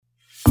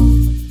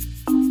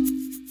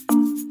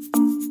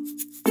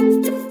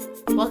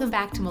Welcome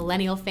back to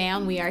Millennial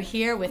Fam. We are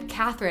here with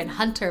Katherine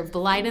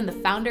Hunter-Blyden, the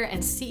founder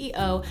and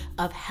CEO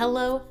of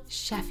Hello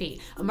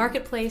Cheffy, a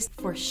marketplace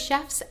for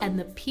chefs and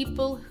the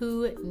people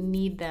who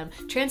need them,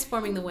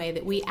 transforming the way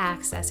that we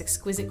access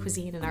exquisite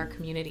cuisine in our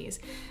communities.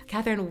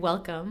 Katherine,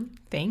 welcome.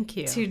 Thank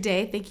you.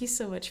 Today, thank you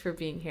so much for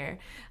being here.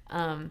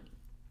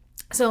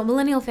 So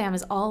Millennial Fam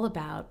is all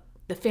about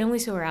the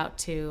families who are out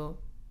to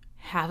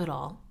have it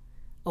all.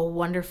 A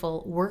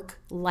wonderful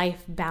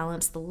work-life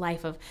balance, the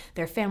life of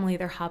their family,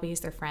 their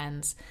hobbies, their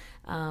friends.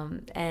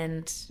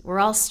 And we're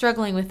all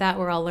struggling with that.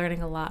 We're all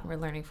learning a lot, and we're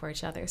learning for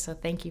each other. So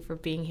thank you for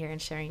being here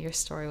and sharing your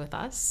story with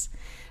us.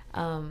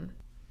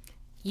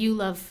 You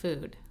love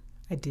food.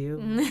 I do.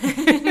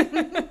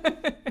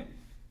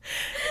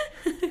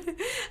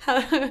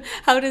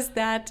 How does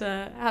that...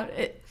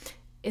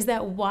 Is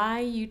that why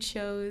you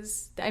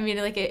chose, I mean,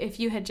 like if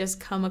you had just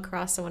come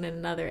across someone in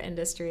another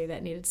industry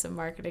that needed some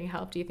marketing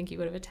help, do you think you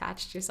would have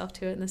attached yourself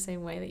to it in the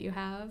same way that you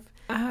have?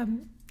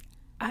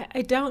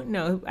 I don't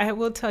know. I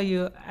will tell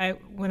you,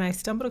 when I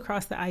stumbled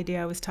across the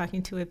idea, I was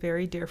talking to a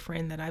very dear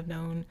friend that I've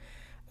known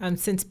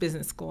since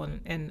business school,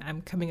 and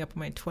I'm coming up on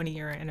my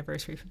 20-year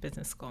anniversary for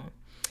business school.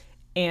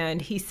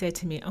 And he said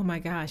to me, oh my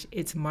gosh,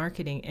 it's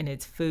marketing and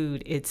it's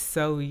food. It's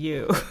so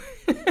you.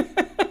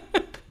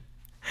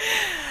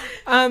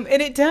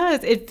 And it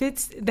does. It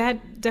fits.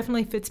 That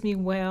definitely fits me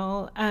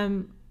well.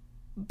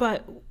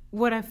 But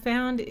what I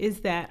found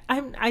is that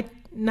I'm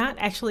not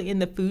actually in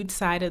the food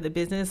side of the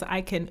business.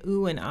 I can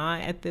ooh and ah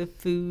at the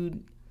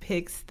food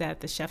picks that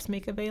the chefs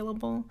make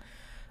available.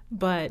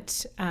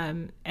 But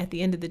at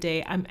the end of the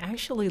day, I'm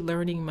actually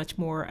learning much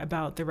more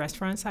about the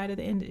restaurant side of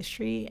the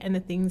industry and the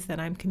things that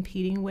I'm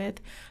competing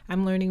with.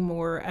 I'm learning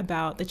more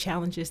about the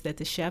challenges that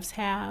the chefs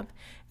have,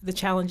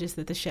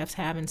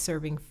 in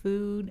serving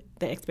food,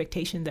 the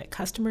expectation that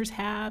customers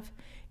have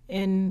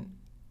in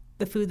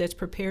the food that's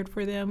prepared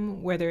for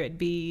them, whether it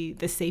be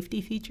the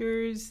safety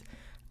features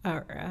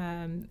or,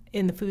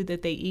 in the food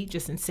that they eat,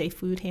 just in safe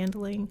food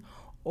handling,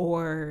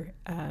 or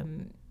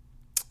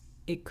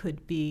it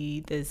could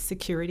be the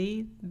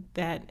security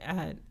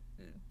that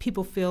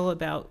people feel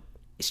about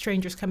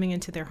strangers coming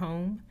into their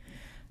home,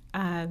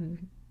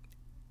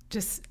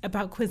 just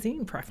about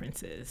cuisine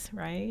preferences,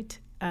 right?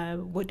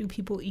 What do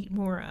people eat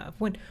more of?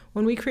 When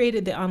we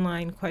created the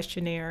online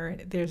questionnaire,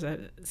 there's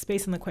a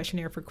space in the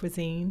questionnaire for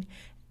cuisine,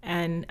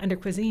 and under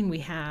cuisine we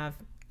have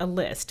a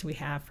list. We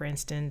have, for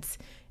instance,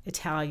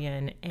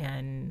 Italian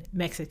and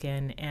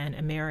Mexican and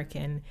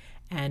American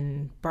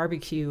and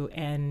barbecue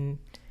and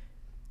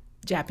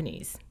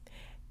Japanese.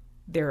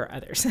 There are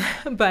others,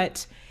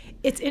 but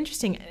it's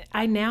interesting.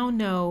 I now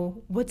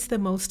know what's the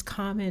most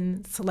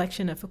common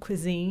selection of a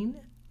cuisine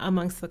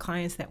amongst the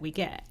clients that we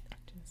get.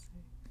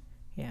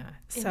 Yeah.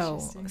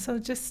 So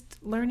just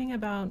learning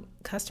about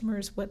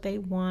customers, what they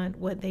want,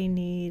 what they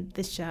need,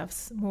 the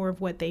chefs, more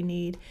of what they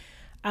need,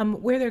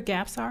 where their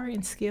gaps are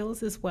in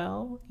skills as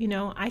well. You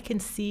know, I can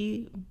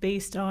see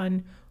based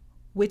on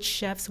which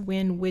chefs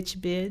win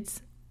which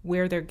bids,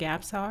 where their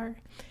gaps are.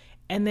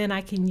 And then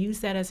I can use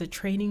that as a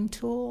training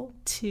tool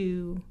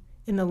to,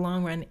 in the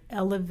long run,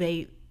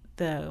 elevate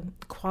the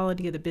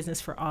quality of the business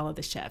for all of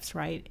the chefs,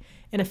 right?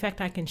 In effect,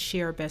 I can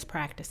share best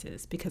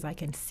practices because I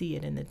can see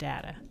it in the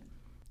data.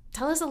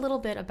 Tell us a little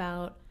bit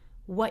about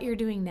what you're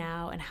doing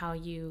now and how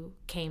you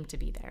came to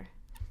be there.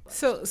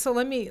 So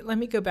let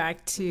me go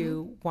back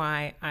to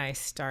why I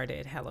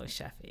started Hello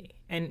Cheffy.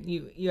 And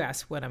you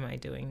asked, what am I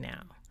doing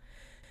now?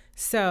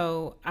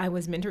 So I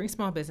was mentoring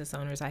small business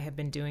owners. I have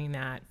been doing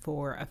that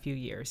for a few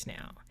years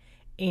now.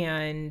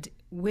 And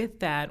with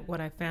that,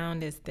 what I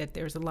found is that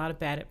there's a lot of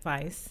bad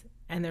advice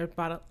and there's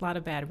a lot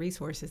of bad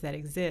resources that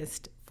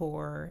exist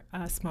for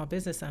small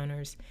business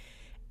owners.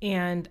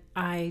 And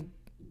I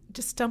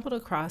just stumbled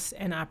across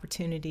an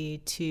opportunity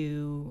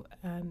to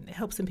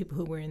help some people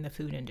who were in the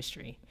food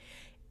industry.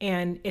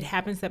 And it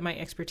happens that my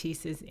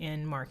expertise is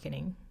in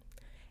marketing.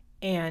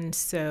 And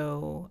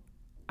so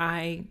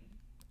I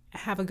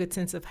have a good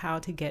sense of how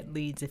to get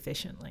leads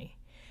efficiently.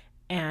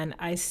 And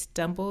I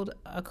stumbled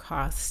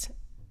across,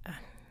 I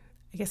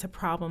guess, a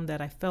problem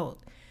that I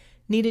felt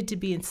needed to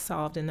be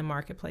solved in the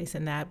marketplace,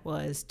 and that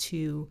was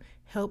to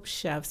help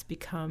chefs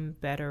become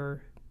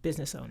better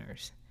business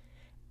owners.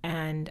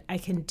 And I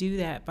can do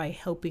that by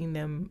helping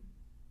them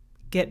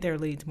get their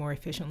leads more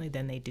efficiently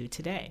than they do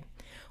today.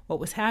 What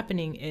was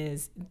happening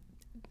is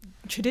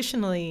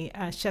traditionally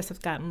chefs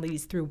have gotten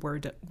leads through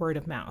word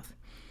of mouth.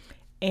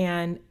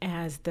 And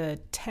as the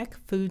tech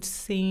food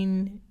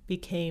scene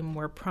became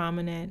more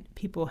prominent,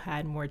 people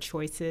had more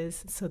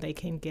choices, so they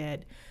can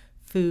get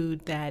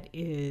food that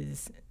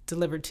is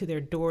delivered to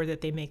their door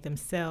that they make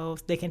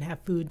themselves. They can have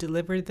food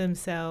delivered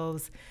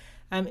themselves.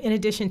 In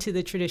addition to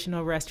the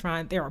traditional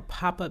restaurant, there are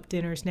pop-up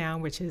dinners now,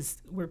 which is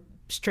where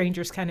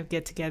strangers kind of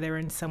get together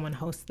and someone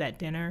hosts that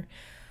dinner.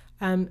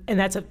 And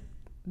that's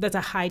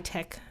a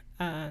high-tech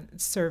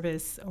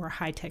service or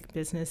high-tech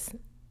business.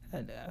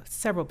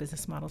 Several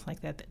business models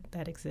like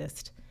that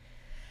exist.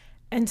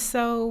 And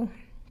so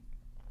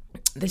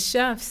the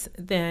chefs,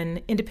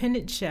 then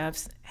independent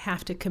chefs,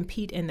 have to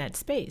compete in that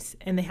space,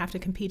 and they have to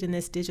compete in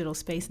this digital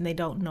space, and they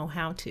don't know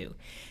how to.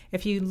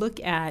 If you look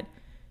at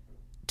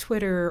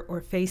Twitter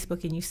or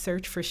Facebook and you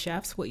search for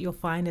chefs, what you'll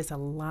find is a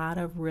lot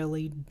of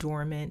really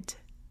dormant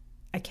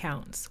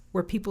accounts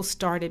where people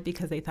started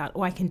because they thought,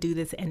 oh, I can do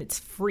this and it's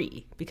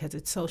free because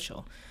it's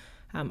social.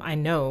 I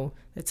know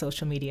that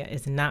social media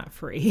is not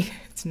free.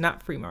 It's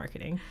not free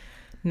marketing,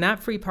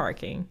 not free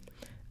parking.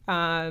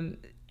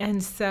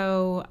 And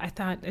so I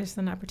thought there's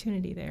an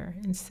opportunity there.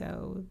 And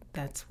so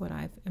that's what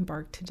I've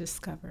embarked to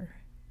discover.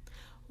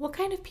 What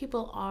kind of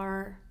people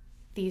are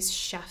these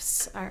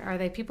chefs? Are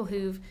they people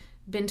who've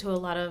been to a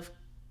lot of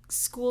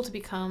school to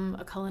become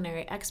a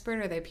culinary expert?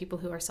 Are they people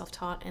who are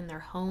self-taught in their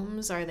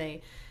homes? Are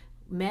they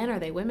men? Are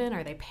they women?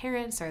 Are they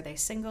parents? Are they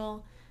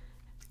single?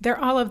 They're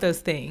all of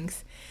those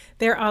things.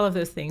 They're all of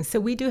those things.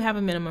 So we do have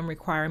a minimum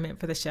requirement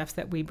for the chefs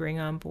that we bring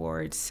on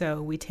board.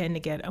 So we tend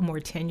to get a more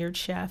tenured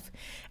chef.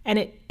 And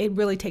it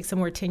really takes a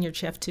more tenured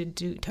chef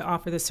to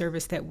offer the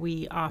service that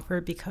we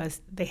offer,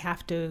 because they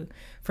have to,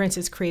 for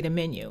instance, create a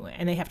menu,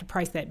 and they have to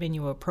price that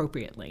menu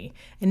appropriately.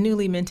 And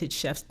newly minted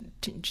chefs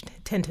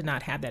tend to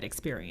not have that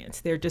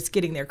experience. They're just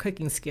getting their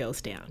cooking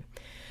skills down.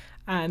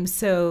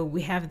 So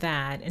we have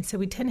that. And so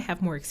we tend to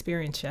have more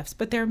experienced chefs,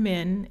 but they're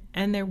men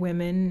and they're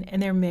women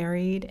and they're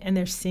married and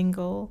they're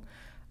single.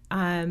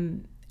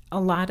 A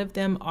lot of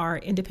them are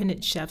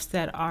independent chefs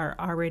that are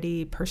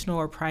already personal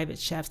or private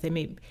chefs. They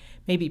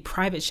may be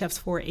private chefs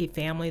for a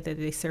family that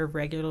they serve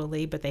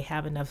regularly, but they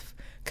have enough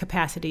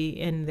capacity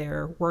in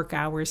their work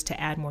hours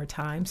to add more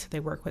time, so they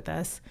work with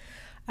us.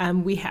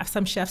 We have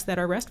some chefs that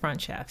are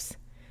restaurant chefs.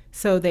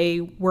 So they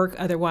work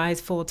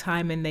otherwise full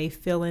time, and they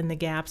fill in the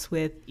gaps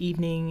with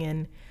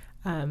evening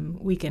and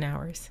weekend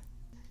hours.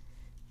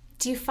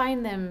 Do you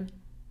find them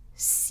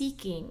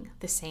seeking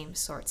the same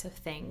sorts of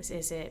things?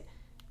 Is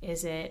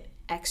it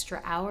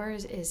extra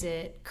hours? Is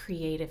it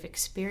creative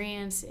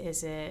experience?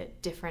 Is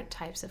it different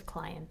types of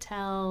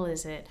clientele?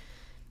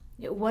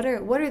 What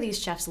are these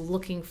chefs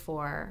looking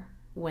for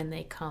when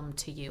they come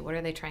to you? What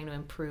are they trying to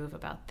improve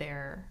about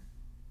their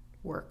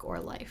work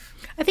or life?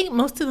 I think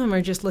most of them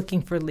are just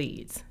looking for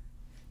leads.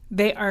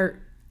 They are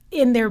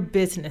in their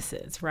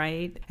businesses,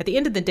 right? At the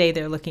end of the day,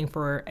 they're looking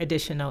for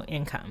additional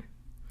income,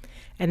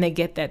 and they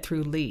get that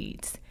through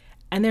leads.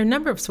 And there are a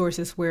number of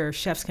sources where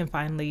chefs can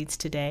find leads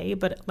today.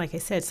 But like I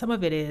said, some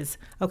of it is,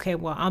 okay,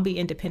 well, I'll be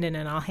independent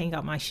and I'll hang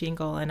out my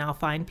shingle and I'll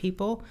find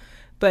people.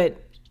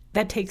 But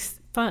that takes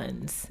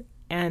funds,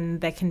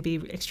 and that can be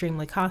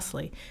extremely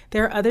costly.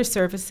 There are other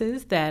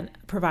services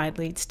that provide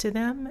leads to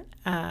them.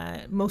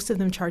 Most of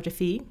them charge a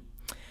fee.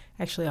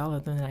 Actually, all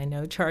of them that I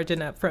know charge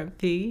an upfront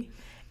fee.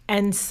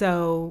 And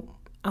so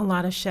a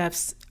lot of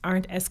chefs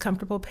aren't as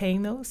comfortable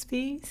paying those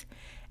fees.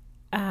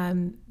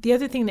 The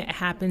other thing that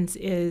happens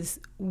is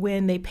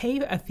when they pay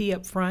a fee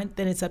up front,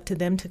 then it's up to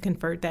them to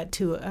convert that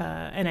to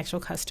an actual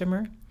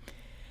customer.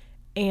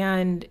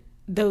 And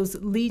those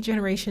lead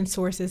generation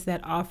sources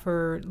that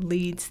offer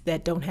leads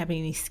that don't have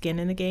any skin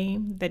in the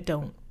game, that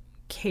don't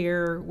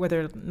care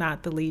whether or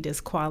not the lead is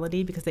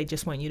quality because they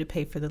just want you to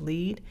pay for the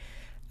lead,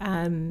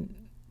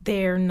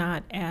 they're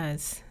not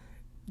as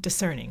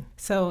discerning.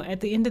 So at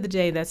the end of the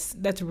day,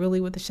 that's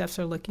really what the chefs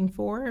are looking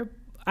for.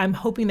 I'm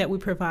hoping that we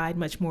provide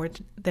much more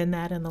than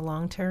that in the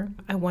long term.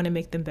 I want to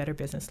make them better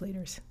business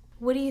leaders.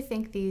 What do you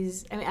think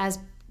as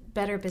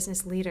better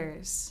business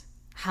leaders,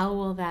 how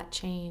will that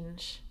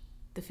change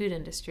the food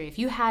industry? If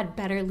you had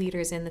better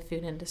leaders in the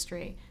food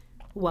industry,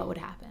 what would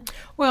happen?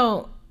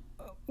 Well,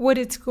 what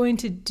it's going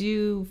to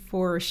do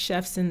for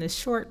chefs in the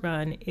short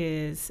run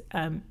is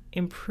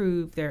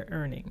improve their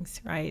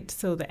earnings, right?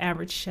 So the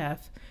average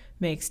chef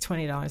makes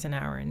 $20 an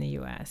hour in the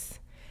U.S.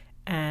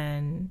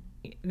 And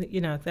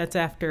that's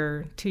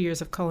after 2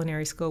 years of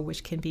culinary school,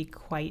 which can be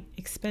quite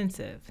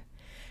expensive.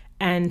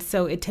 And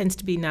so it tends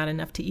to be not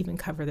enough to even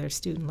cover their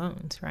student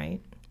loans, right?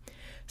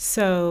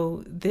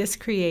 So this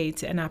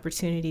creates an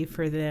opportunity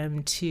for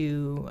them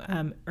to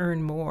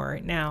earn more.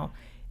 Now,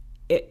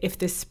 if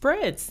this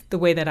spreads the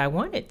way that I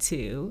want it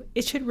to,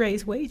 it should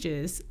raise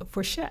wages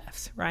for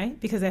chefs, right?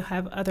 Because they'll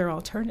have other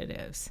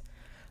alternatives.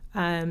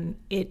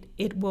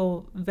 It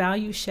will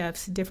value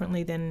chefs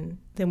differently than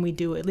we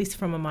do, at least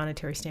from a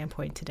monetary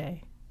standpoint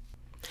today.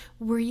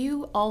 Were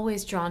you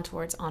always drawn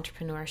towards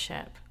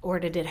entrepreneurship, or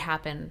did it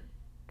happen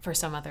for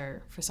some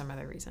other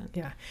reason?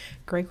 Yeah,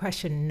 great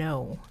question.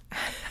 No,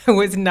 I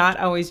was not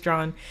always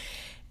drawn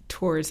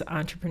towards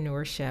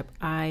entrepreneurship.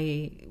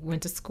 I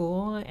went to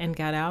school and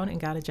got out and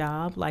got a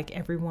job like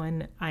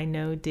everyone I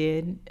know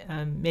did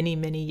many,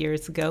 many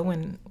years ago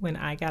when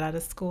I got out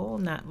of school,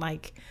 not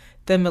like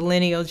the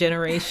millennial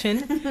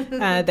generation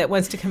that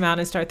wants to come out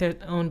and start their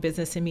own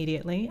business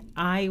immediately.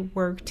 I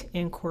worked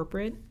in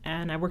corporate,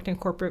 and I worked in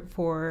corporate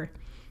for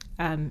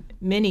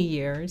many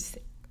years,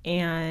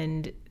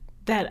 and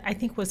that I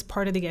think was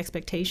part of the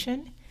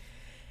expectation.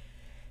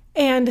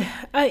 And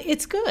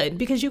it's good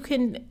because you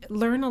can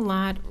learn a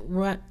lot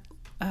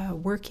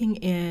working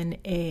in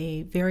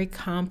a very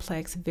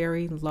complex,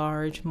 very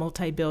large,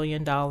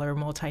 multi-billion-dollar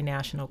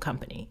multinational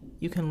company.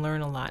 You can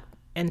learn a lot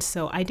And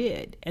so I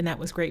did, and that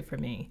was great for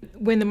me.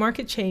 When the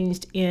market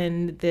changed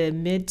in the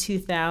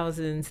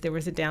mid-2000s, there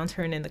was a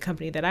downturn in the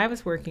company that I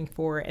was working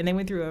for, and they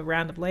went through a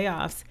round of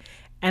layoffs,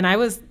 and I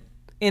was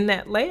in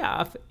that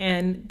layoff,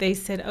 and they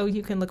said, oh,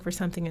 you can look for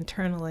something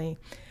internally.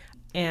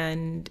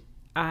 And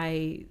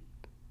I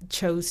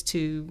chose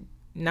to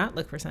not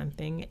look for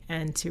something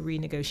and to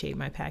renegotiate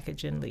my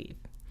package and leave.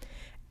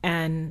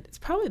 And it's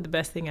probably the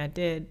best thing I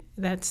did.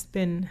 That's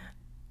been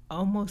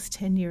almost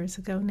 10 years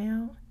ago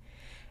now.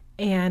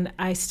 And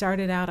I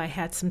started out, I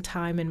had some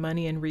time and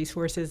money and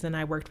resources, and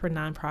I worked for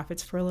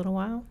nonprofits for a little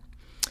while.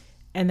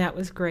 And that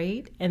was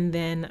great. And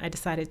then I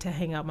decided to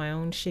hang out my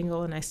own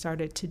shingle, and I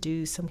started to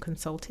do some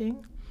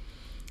consulting.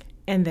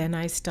 And then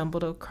I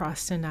stumbled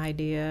across an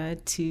idea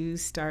to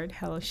start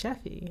Hello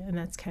Cheffy, and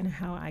that's kind of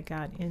how I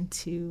got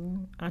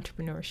into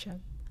entrepreneurship.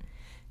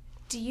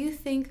 Do you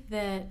think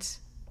that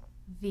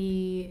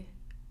the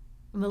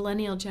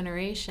millennial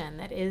generation,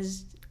 that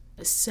is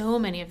so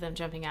many of them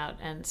jumping out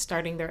and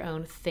starting their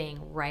own thing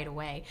right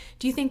away,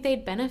 do you think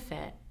they'd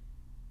benefit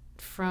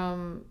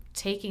from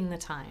taking the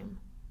time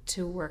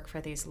to work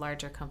for these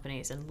larger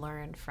companies and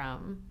learn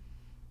from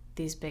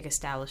these big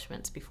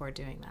establishments before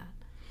doing that?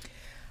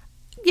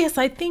 Yes,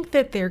 I think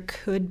that there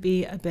could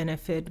be a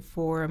benefit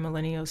for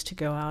millennials to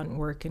go out and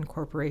work in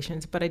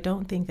corporations, but I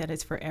don't think that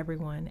it's for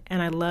everyone. And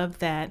I love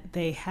that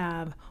they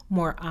have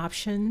more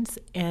options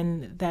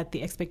and that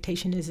the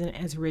expectation isn't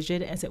as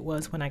rigid as it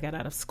was when I got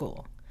out of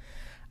school.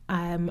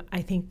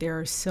 I think there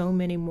are so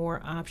many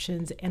more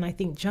options, and I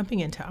think jumping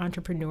into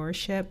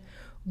entrepreneurship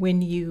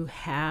when you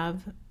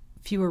have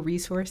fewer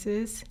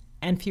resources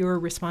and fewer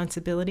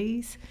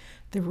responsibilities,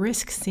 the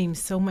risk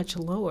seems so much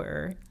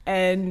lower,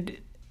 and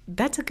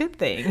that's a good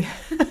thing.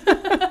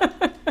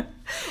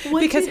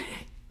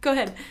 Go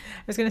ahead.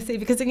 I was going to say,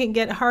 because it can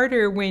get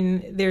harder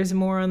when there's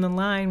more on the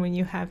line, when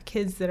you have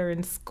kids that are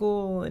in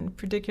school, and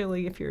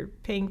particularly if you're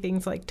paying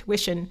things like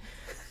tuition.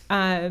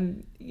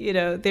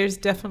 There's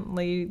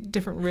definitely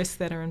different risks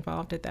that are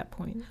involved at that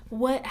point.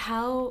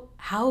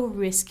 How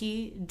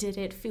risky did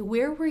it feel?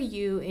 Where were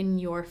you in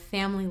your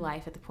family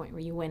life at the point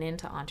where you went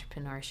into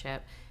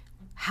entrepreneurship?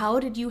 How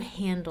did you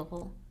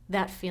handle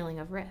that feeling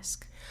of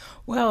risk?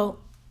 Well,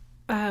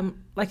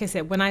 like I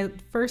said, when I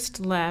first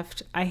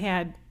left, I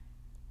had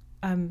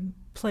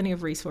plenty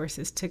of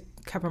resources to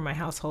cover my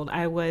household.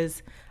 I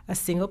was a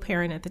single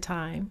parent at the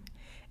time,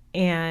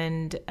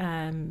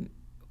 and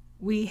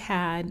we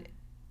had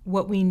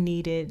what we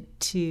needed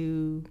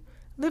to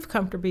live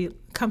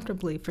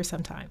comfortably for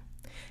some time.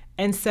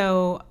 And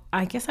so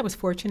I guess I was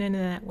fortunate in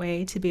that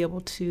way to be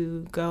able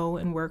to go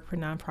and work for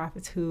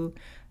nonprofits who,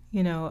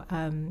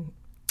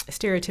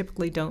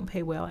 stereotypically don't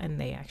pay well, and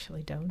they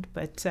actually don't.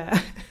 But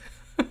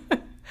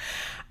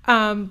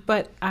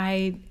but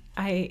I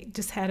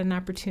just had an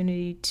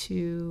opportunity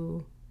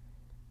to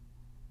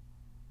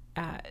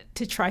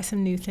try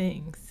some new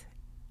things.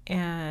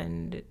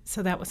 And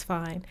so that was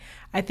fine.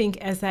 I think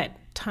as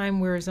that time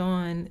wears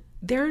on,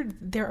 there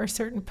are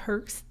certain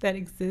perks that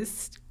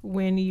exist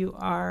when you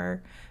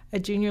are a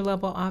junior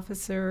level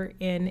officer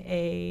in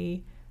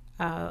a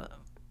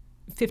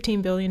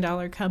 $15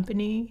 billion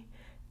company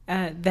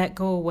that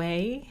go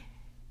away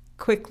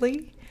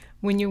quickly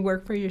when you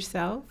work for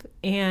yourself.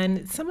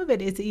 And some of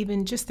it is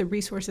even just the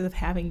resources of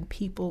having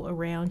people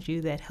around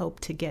you that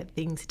help to get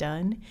things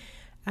done.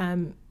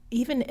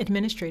 Even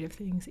administrative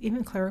things,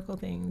 even clerical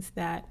things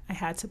that I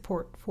had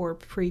support for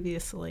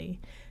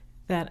previously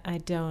that I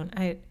don't.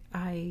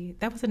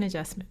 That was an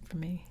adjustment for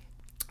me.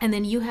 And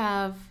then you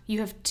have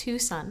two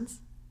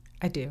sons.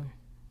 I do.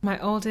 My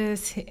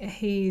oldest,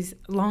 he's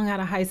long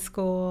out of high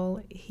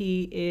school.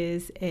 He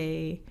is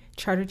a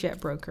charter jet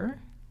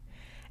broker.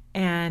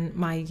 And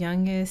my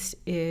youngest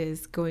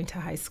is going to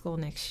high school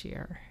next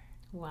year.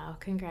 Wow,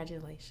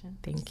 congratulations.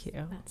 Thank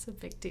you. That's a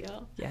big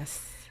deal.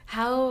 Yes.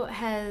 How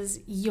has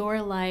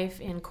your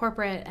life in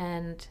corporate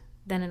and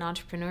then in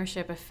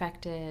entrepreneurship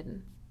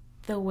affected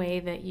the way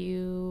that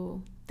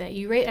you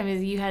rate? I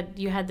mean,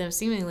 you had them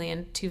seemingly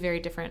in two very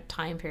different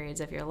time periods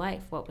of your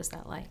life. What was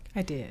that like?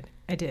 I did.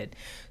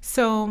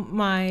 So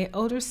my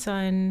older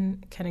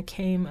son kind of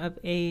came of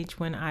age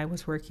when I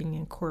was working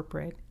in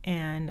corporate,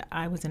 and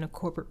I was in a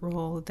corporate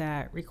role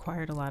that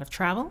required a lot of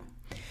travel.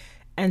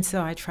 And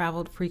so I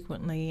traveled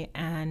frequently,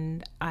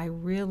 and I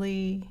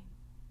really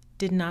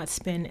did not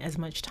spend as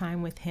much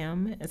time with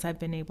him as I've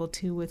been able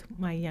to with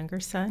my younger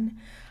son,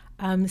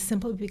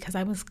 simply because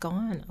I was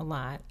gone a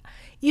lot.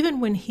 Even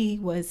when he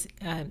was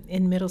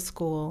in middle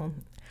school,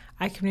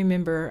 I can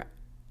remember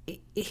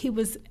he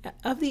was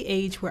of the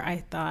age where I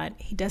thought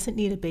he doesn't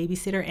need a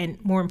babysitter,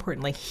 and more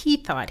importantly, he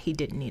thought he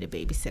didn't need a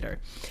babysitter.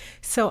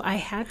 So I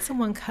had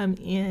someone come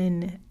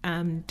in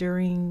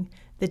during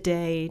the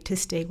day to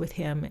stay with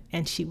him,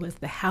 and she was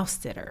the house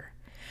sitter.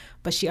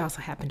 But she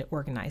also happened to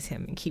organize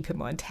him and keep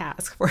him on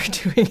task for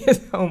doing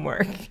his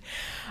homework.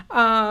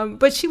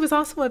 But she was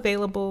also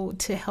available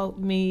to help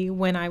me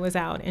when I was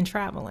out and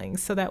traveling,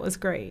 so that was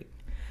great.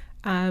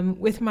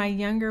 With my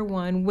younger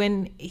one,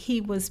 when he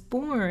was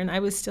born, I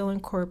was still in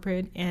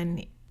corporate,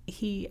 and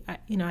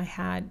I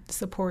had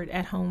support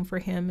at home for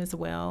him as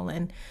well,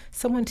 and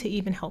someone to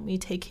even help me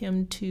take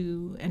him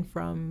to and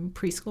from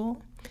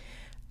preschool.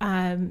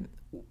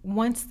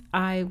 Once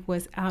I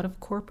was out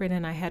of corporate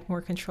and I had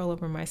more control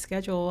over my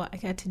schedule, I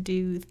got to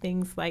do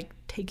things like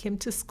take him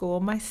to school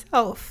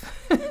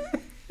myself,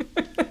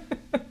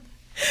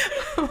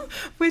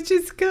 which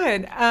is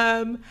good.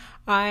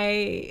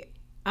 I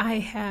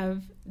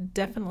have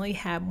definitely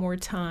had more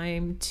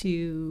time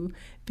to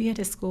be at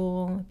his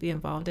school, be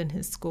involved in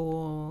his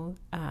school,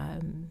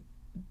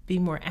 be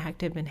more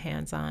active and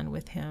hands-on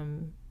with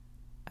him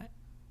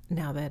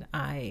now that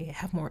I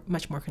have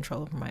much more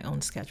control over my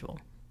own schedule.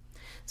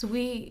 So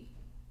I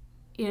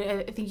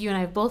think you and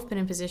I have both been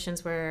in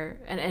positions where,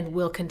 and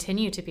will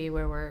continue to be,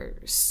 where we're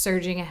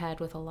surging ahead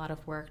with a lot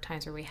of work,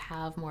 times where we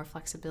have more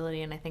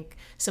flexibility. And I think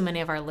so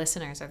many of our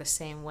listeners are the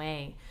same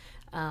way.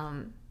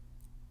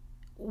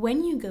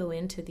 When you go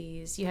into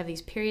these, you have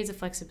these periods of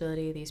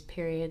flexibility, these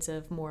periods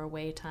of more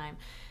away time.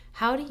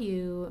 How do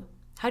you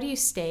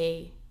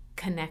stay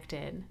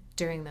connected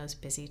during those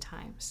busy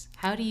times?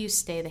 How do you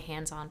stay the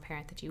hands-on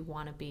parent that you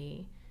want to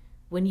be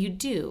when you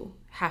do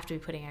have to be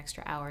putting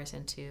extra hours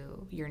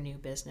into your new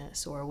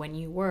business, or when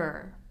you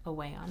were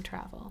away on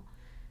travel?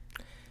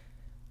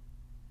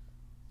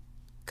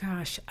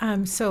 Gosh,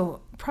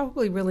 so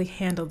probably really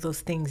handled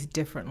those things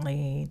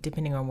differently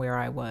depending on where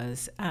I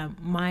was.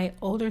 My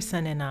older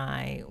son and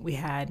I, we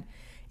had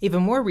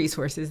even more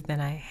resources than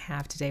I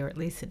have today, or at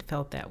least it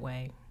felt that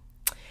way.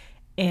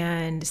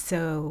 And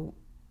so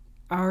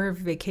our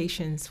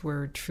vacations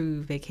were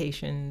true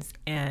vacations,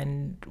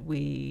 and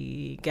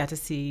we got to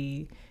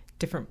see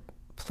different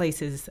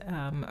places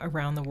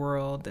around the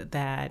world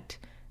that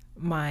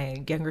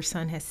my younger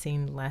son has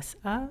seen less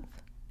of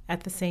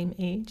at the same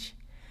age.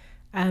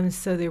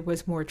 So there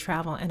was more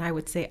travel, and I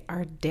would say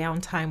our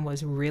downtime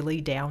was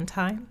really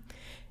downtime,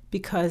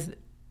 because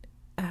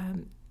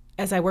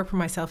as I work for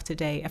myself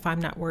today, if I'm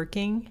not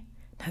working,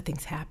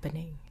 nothing's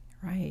happening,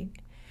 right?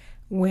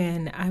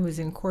 When I was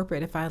in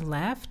corporate, if I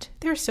left,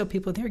 there are still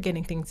people there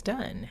getting things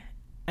done,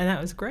 and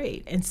that was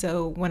great. And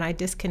so when I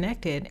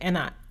disconnected, and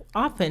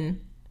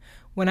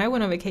when I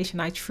went on vacation,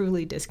 I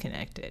truly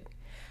disconnected.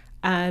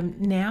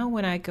 Now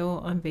when I go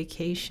on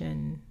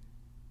vacation,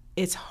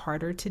 it's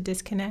harder to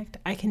disconnect.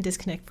 I can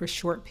disconnect for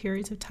short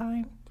periods of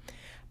time,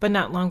 but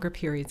not longer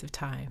periods of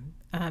time,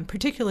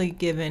 particularly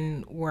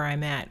given where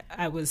I'm at.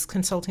 I was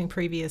consulting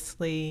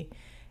previously,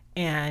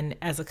 and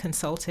as a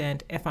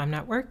consultant, if I'm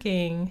not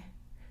working,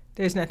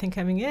 there's nothing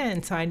coming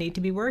in, so I need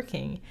to be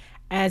working.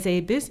 As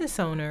a business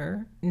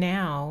owner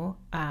now,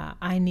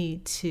 I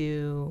need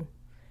to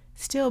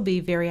still be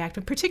very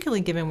active,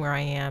 particularly given where I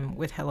am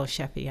with Hello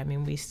Cheffy. I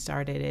mean, we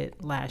started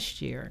it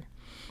last year.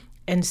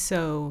 And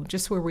so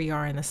just where we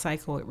are in the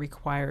cycle, it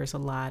requires a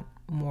lot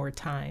more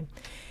time.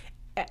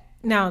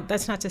 Now,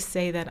 that's not to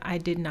say that I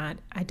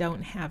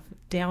don't have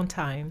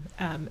downtime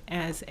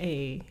as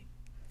a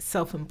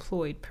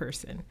self-employed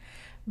person.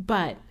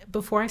 But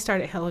before I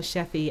started Hello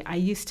Cheffy, I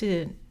used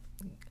to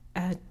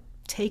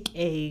take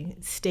a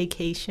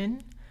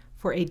staycation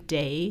for a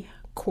day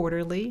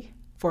quarterly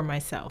for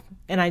myself.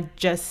 And I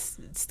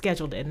just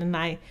scheduled it.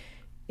 And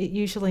it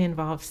usually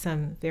involved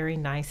some very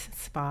nice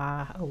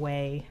spa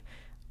away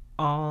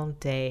all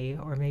day,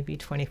 or maybe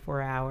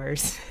 24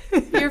 hours.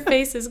 Your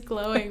face is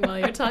glowing while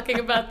you're talking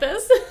about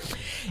this.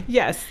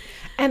 Yes.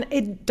 And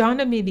it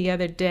dawned on me the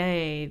other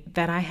day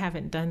that I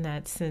haven't done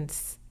that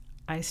since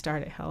I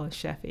started Hello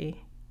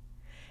Cheffy.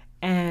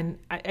 And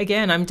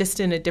again, I'm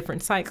just in a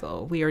different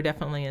cycle. We are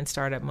definitely in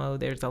startup mode.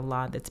 There's a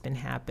lot that's been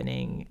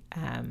happening.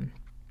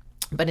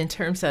 But in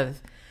terms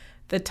of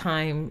the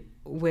time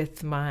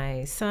with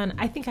my son,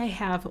 I think I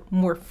have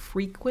more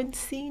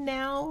frequency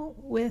now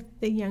with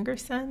the younger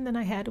son than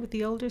I had with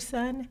the older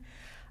son.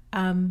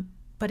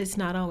 But it's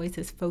not always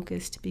as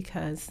focused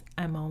because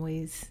I'm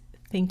always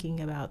thinking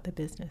about the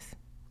business.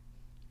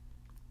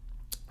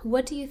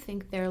 What do you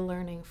think they're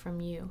learning from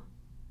you?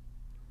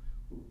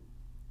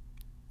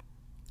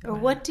 Or Wow.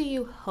 what do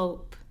you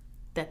hope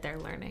that they're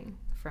learning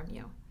from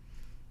you?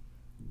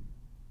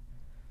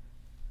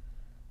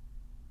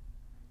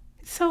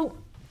 So,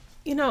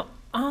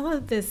 all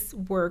of this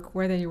work,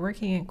 whether you're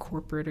working in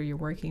corporate or you're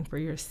working for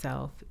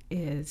yourself,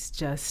 is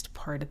just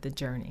part of the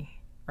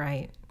journey,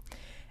 right?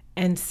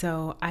 And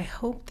so I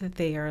hope that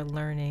they are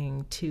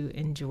learning to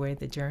enjoy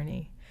the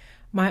journey.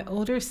 My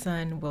older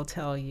son will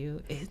tell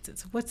you,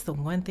 what's the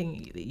one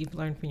thing that you've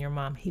learned from your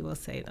mom? He will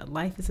say that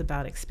life is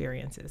about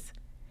experiences.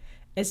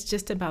 It's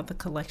just about the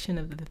collection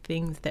of the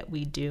things that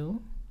we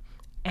do,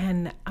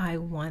 and I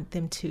want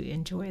them to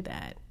enjoy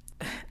that.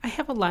 I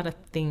have a lot of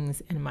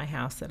things in my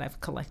house that I've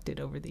collected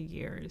over the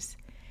years,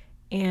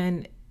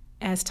 and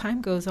as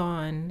time goes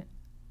on,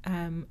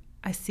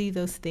 I see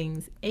those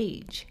things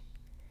age,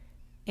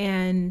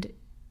 and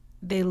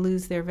they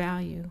lose their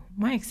value.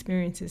 My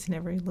experiences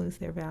never lose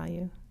their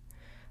value.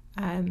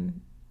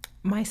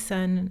 My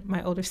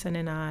older son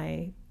and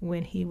I,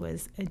 when he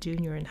was a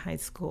junior in high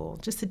school,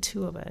 just the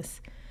two of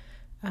us,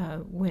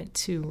 went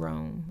to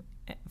Rome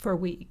for a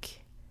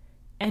week,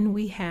 and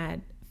we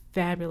had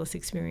fabulous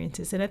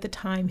experiences. And at the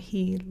time,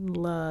 he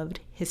loved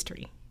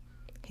history.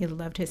 He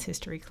loved his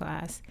history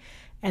class.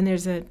 And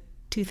there's a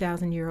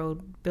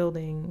 2,000-year-old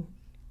building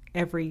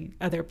every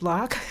other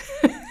block.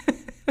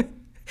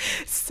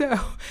 So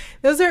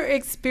those are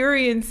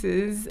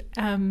experiences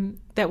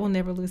that will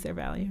never lose their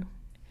value.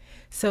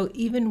 So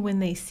even when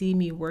they see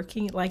me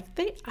working,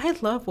 I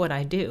love what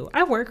I do.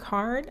 I work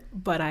hard,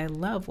 but I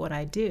love what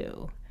I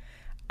do.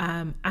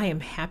 I am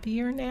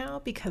happier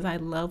now because I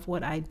love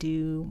what I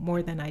do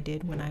more than I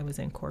did when I was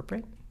in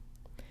corporate.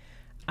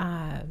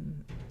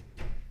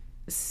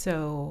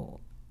 So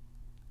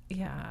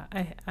yeah,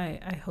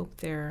 I hope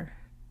they're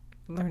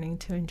learning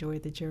to enjoy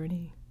the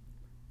journey.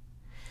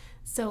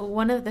 So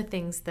one of the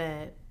things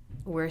that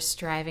we're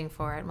striving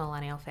for at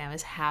Millennial Fam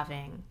is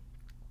having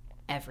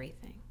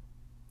everything.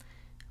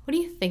 What do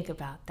you think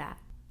about that?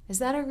 Is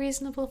that a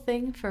reasonable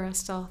thing for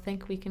us to all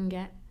think we can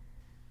get?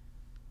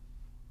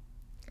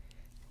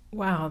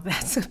 Wow,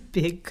 that's a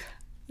big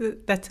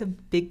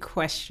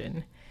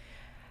question.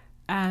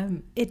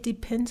 It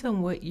depends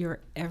on what your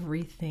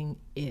everything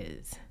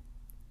is.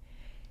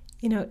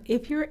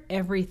 If your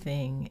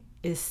everything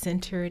is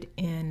centered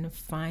in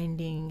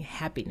finding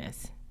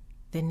happiness,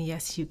 then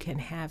yes, you can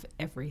have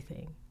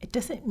everything. It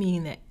doesn't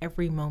mean that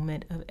every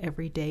moment of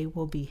every day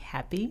will be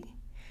happy.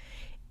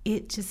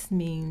 It just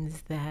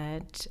means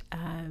that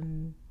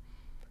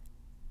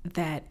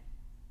that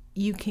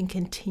you can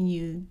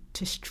continue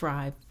to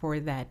strive for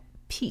that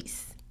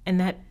peace, and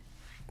that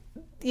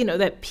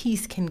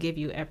peace can give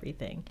you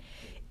everything.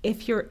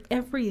 If your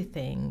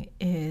everything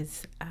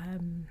has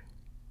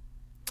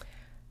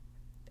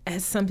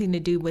something to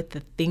do with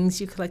the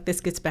things you collect, this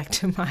gets back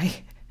to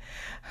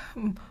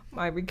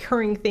my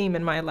recurring theme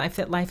in my life,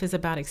 that life is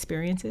about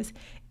experiences.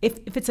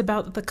 If it's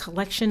about the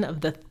collection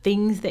of the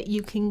things that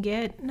you can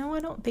get, no, I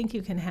don't think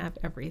you can have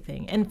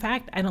everything. In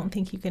fact, I don't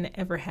think you can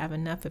ever have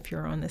enough if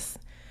you're on this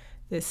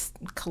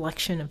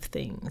collection of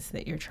things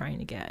that you're trying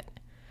to get.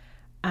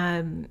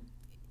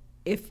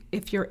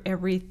 If your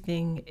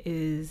everything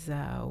is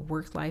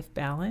work-life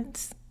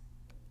balance,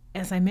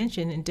 as I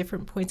mentioned, in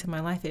different points in my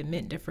life, it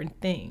meant different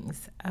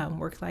things.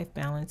 Work-life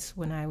balance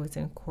when I was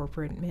in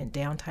corporate meant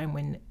downtime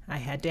when I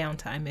had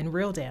downtime, and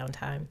real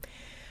downtime.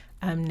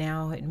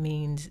 Now it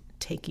means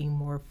taking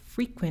more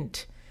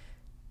frequent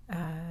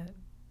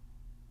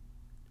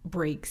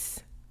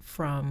breaks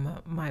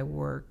from my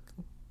work,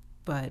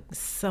 but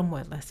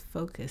somewhat less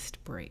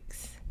focused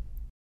breaks.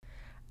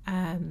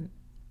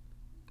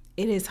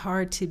 It is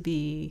hard to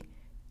be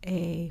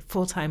a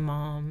full-time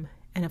mom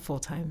and a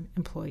full-time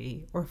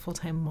employee, or a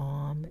full-time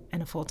mom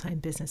and a full-time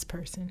business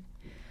person.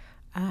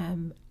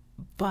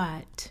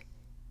 But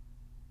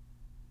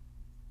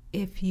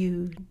if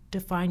you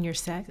define your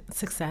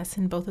success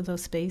in both of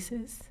those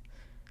spaces,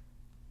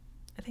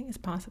 I think it's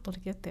possible to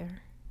get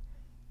there.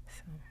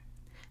 So,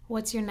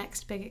 what's your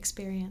next big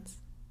experience?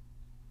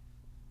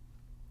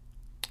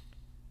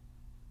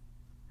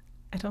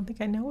 I don't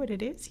think I know what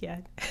it is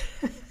yet.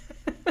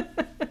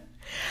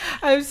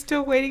 I'm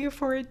still waiting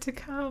for it to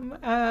come.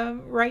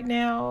 Right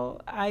now,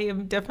 I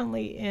am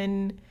definitely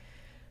in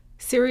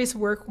serious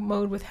work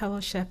mode with Hello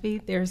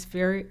Cheffy.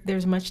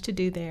 There's much to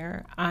do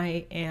there.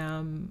 I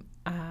am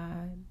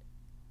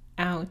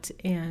out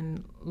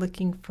and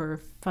looking for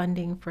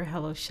funding for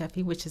Hello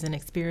Cheffy, which is an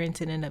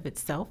experience in and of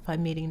itself.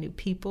 I'm meeting new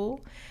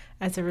people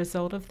as a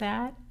result of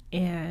that,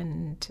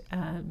 and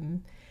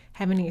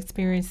having an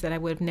experience that I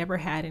would have never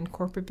had in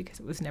corporate, because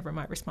it was never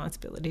my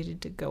responsibility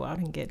to go out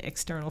and get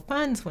external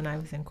funds when I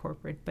was in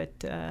corporate.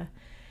 But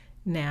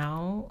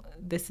now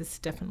this is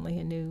definitely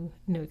a new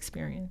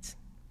experience.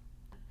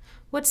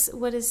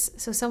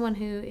 So someone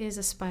who is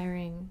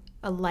aspiring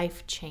a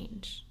life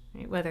change,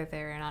 right? Whether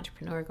they're an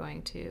entrepreneur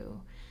going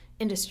to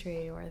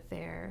industry, or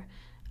they're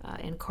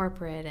in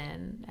corporate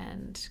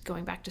and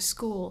going back to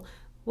school,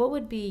 what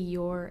would be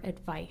your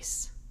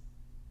advice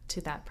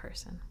to that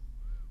person?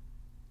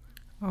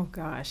 Oh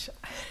gosh,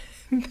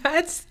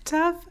 that's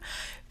tough,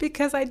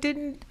 because I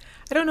don't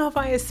know if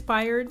I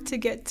aspired to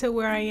get to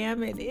where I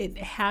am. It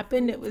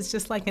happened. It was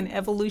just like an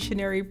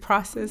evolutionary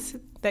process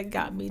that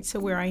got me to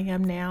where I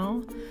am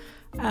now.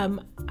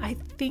 I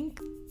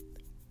think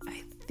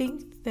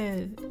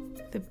that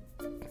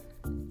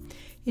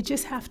you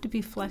just have to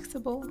be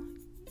flexible.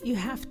 You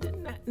have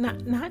to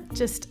not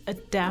just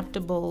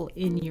adaptable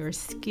in your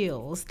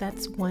skills.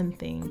 That's one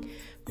thing,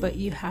 but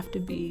you have to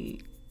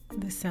be,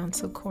 this sounds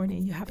so corny,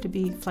 you have to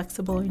be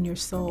flexible in your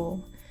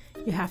soul.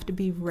 You have to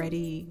be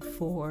ready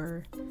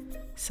for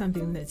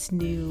something that's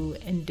new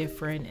and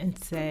different, and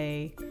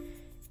say,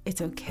 it's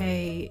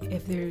okay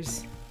if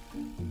there's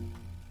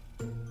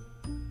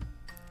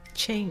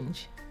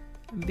change,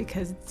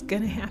 because it's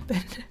gonna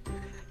happen.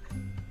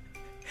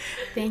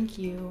 Thank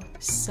you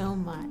so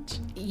much.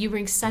 You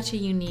bring such a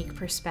unique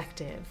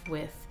perspective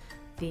with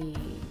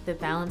the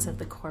balance of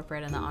the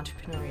corporate and the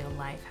entrepreneurial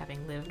life,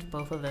 having lived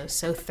both of those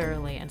so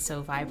thoroughly and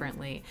so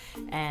vibrantly.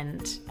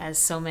 And as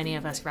so many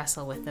of us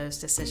wrestle with those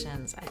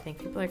decisions, I think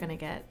people are going to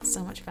get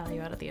so much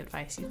value out of the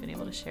advice you've been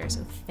able to share.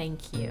 So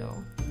thank you.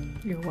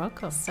 You're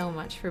welcome So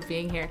much for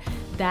being here.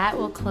 That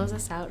will close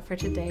us out for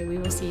today. We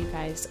will see you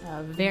guys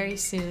very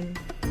soon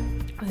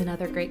with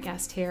another great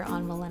guest here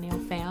on Millennial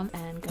Fam,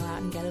 and go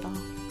out and get it all.